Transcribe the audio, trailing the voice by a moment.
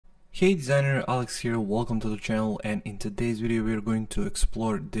Hey designer, Alex here, welcome to the channel, and in today's video we are going to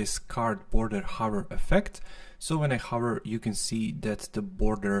explore this card border hover effect. So when I hover, you can see that the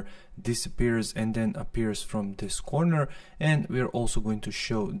border disappears and then appears from this corner, and we are also going to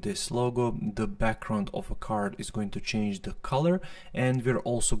show this logo. The background of a card is going to change the color, and we're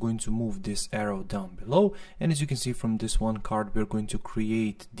also going to move this arrow down below. And as you can see from this one card, we're going to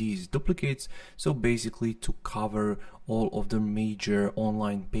create these duplicates, so basically to cover all of the major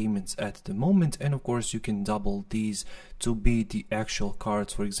online payments at the moment. And of course you can double these to be the actual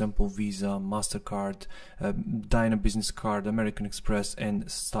cards, for example Visa, MasterCard, Dyna Business Card, American Express,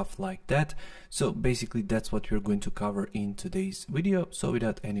 and stuff like that. So basically that's what we're going to cover in today's video. So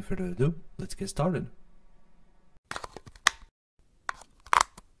without any further ado, let's get started.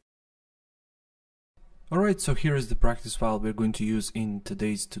 Alright, so here is the practice file we're going to use in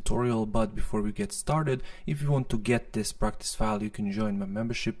today's tutorial, but before we get started, if you want to get this practice file, you can join my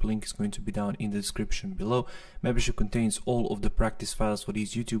membership. Link is going to be down in the description below. Membership contains all of the practice files for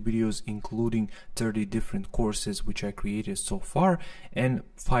these YouTube videos, including 30 different courses which I created so far, and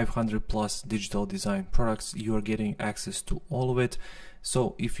 500 plus digital design products. You are getting access to all of it.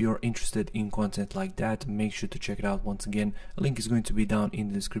 So if you're interested in content like that, make sure to check it out. Once again, a link is going to be down in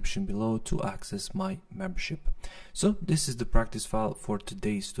the description below to access my membership. So this is the practice file for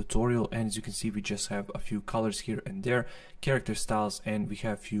today's tutorial, and as you can see, we just have a few colors here and there, character styles, and we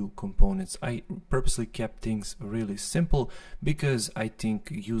have few components. I purposely kept things really simple because I think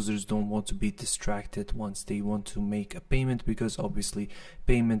users don't want to be distracted once they want to make a payment, because obviously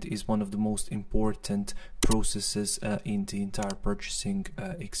payment is one of the most important processes in the entire purchasing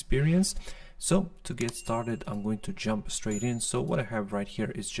experience. So to get started, I'm going to jump straight in. So what I have right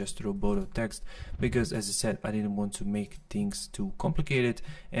here is just Roboto text, because as I said, I didn't want to make things too complicated.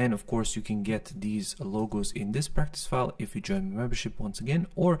 And of course you can get these logos in this practice file if you join my membership once again,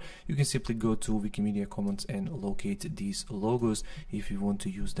 or you can simply go to Wikimedia Commons and locate these logos if you want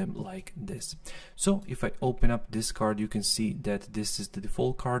to use them like this. So if I open up this card, you can see that this is the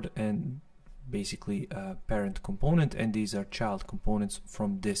default card and basically a parent component, and these are child components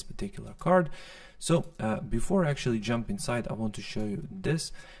from this particular card. So before I actually jump inside, I want to show you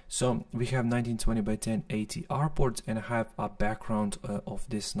this. So we have 1920 by 1080 artboards, and I have a background of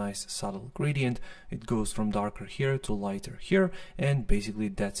this nice subtle gradient. It goes from darker here to lighter here, and basically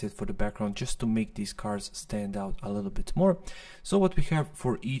that's it for the background, just to make these cards stand out a little bit more. So what we have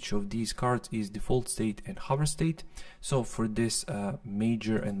for each of these cards is default state and hover state. So for this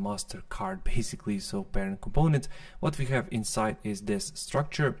major and master card, basically, so parent component, what we have inside is this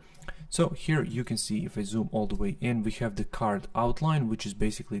structure. So here you can see, if I zoom all the way in, we have the card outline, which is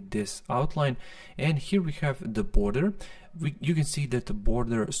basically this outline, and here we have the border. You can see that the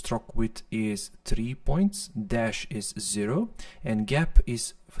border stroke width is 3 points, dash is 0, and gap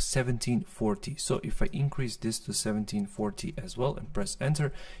is 1740. So if I increase this to 1740 as well and press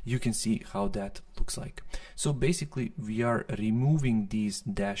enter, you can see how that looks like. So basically we are removing these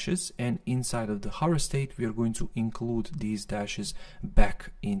dashes, and inside of the hover state we are going to include these dashes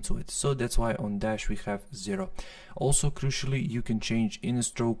back into it. So that's why on dash we have 0. Also crucially, you can change inner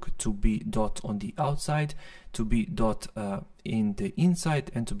stroke to be dot on the outside, to be dot in the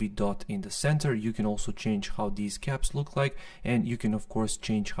inside, and to be dot in the center. You can also change how these caps look like, and you can of course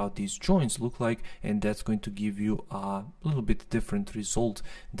change how these joints look like, and that's going to give you a little bit different result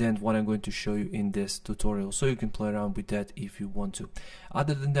than what I'm going to show you in this tutorial. So you can play around with that if you want to.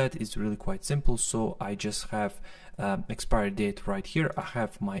 Other than that, it's really quite simple. So I just have expiry date right here. I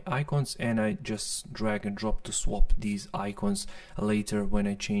have my icons, and I just drag and drop to swap these icons later when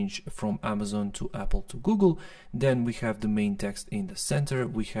I change from Amazon to Apple to Google. Then we have the main text in the center,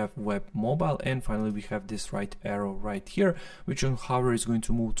 we have web mobile, and finally we have this right arrow right here, which on hover is going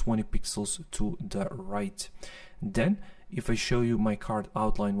to move 20 pixels to the right. Then if I show you my card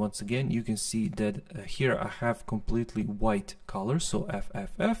outline once again, you can see that here I have completely white color, so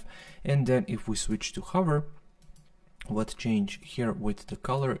FFF, and then if we switch to hover, what change here with the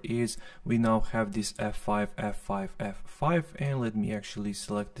color is we now have this F5, F5, F5, and let me actually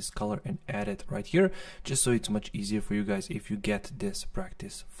select this color and add it right here, just so it's much easier for you guys if you get this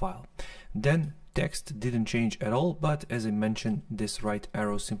practice file. Then text didn't change at all, but as I mentioned, this right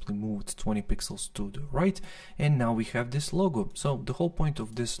arrow simply moved 20 pixels to the right, and now we have this logo. So the whole point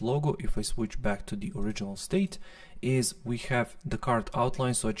of this logo, if I switch back to the original state, is we have the card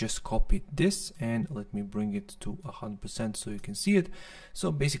outline. So I just copied this, and let me bring it to 100% so you can see it.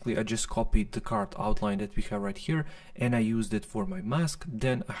 So basically I just copied the card outline that we have right here, and I used it for my mask.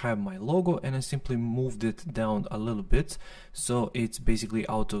 Then I have my logo, and I simply moved it down a little bit so it's basically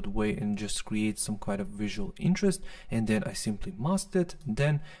out of the way and just creates some kind of visual interest. And then I simply masked it.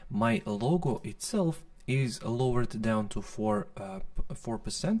 Then my logo itself is lowered down to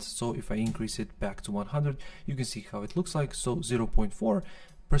 4%. So if I increase it back to 100, you can see how it looks like. So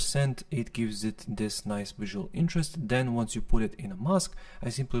 0.4%, it gives it this nice visual interest. Then once you put it in a mask, I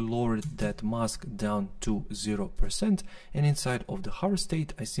simply lowered that mask down to 0%, and inside of the hover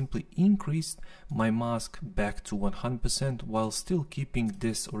state I simply increased my mask back to 100% while still keeping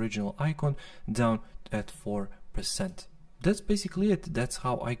this original icon down at 4%. That's basically it. That's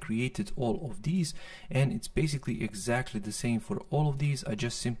how I created all of these, and it's basically exactly the same for all of these. I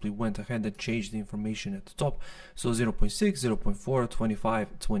just simply went ahead and changed the information at the top. So 0.6, 0.4,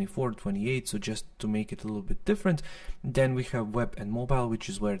 25, 24, 28, so just to make it a little bit different. Then we have web and mobile, which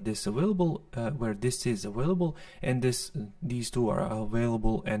is where this available, and these two are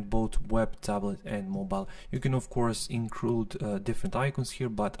available and both web, tablet and mobile. You can of course include different icons here,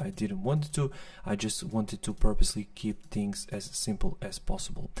 but I didn't want to. I just wanted to purposely keep things as simple as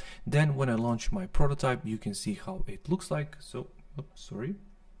possible. Then when I launch my prototype, you can see how it looks like. So oops, sorry,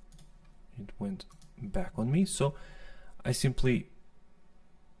 it went back on me. So I simply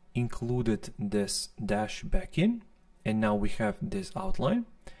included this dash back in, and now we have this outline,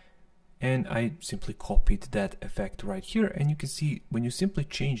 and I simply copied that effect right here. And you can see when you simply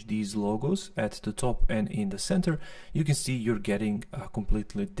change these logos at the top and in the center, you can see you're getting a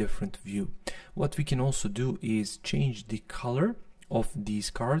completely different view. What we can also do is change the color of these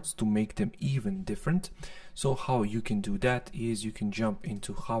cards to make them even different. So how you can do that is you can jump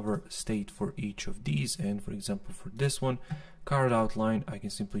into hover state for each of these, and for example for this one, card outline, I can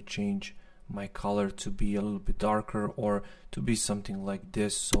simply change my color to be a little bit darker or to be something like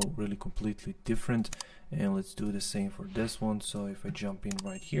this, so really completely different. And let's do the same for this one. So if I jump in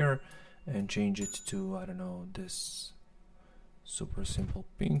right here and change it to, I don't know, this super simple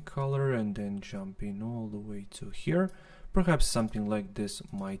pink color, and then jump in all the way to here, perhaps something like this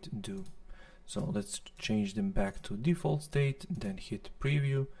might do. So let's change them back to default state, then hit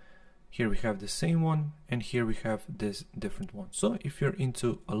preview. Here we have the same one, and here we have this different one. So if you're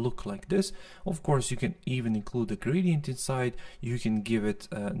into a look like this, of course you can even include a gradient inside. You can give it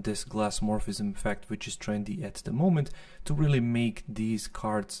this glass morphism effect, which is trendy at the moment, to really make these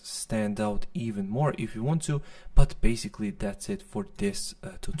cards stand out even more if you want to. But basically that's it for this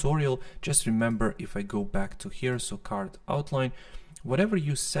tutorial. Just remember, if I go back to here, so card outline, whatever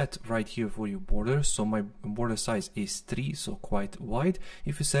you set right here for your border, so my border size is 3, so quite wide.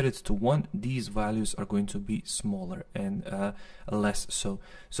 If you set it to 1, these values are going to be smaller and less so.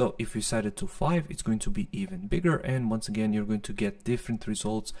 So if you set it to 5, it's going to be even bigger, and once again you're going to get different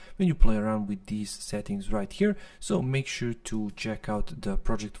results when you play around with these settings right here. So make sure to check out the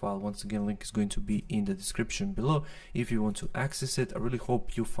project file. Once again, link is going to be in the description below if you want to access it. I really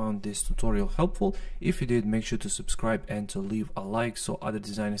hope you found this tutorial helpful. If you did, make sure to subscribe and to leave a like so other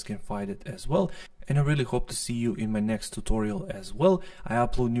designers can find it as well. And I really hope to see you in my next tutorial as well. I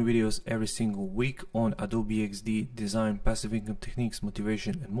upload new videos every single week on Adobe Xd, design, passive income techniques,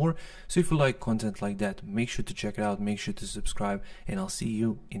 motivation and more. So if you like content like that, make sure to check it out, make sure to subscribe, and I'll see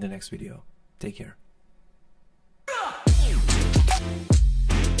you in the next video. Take care.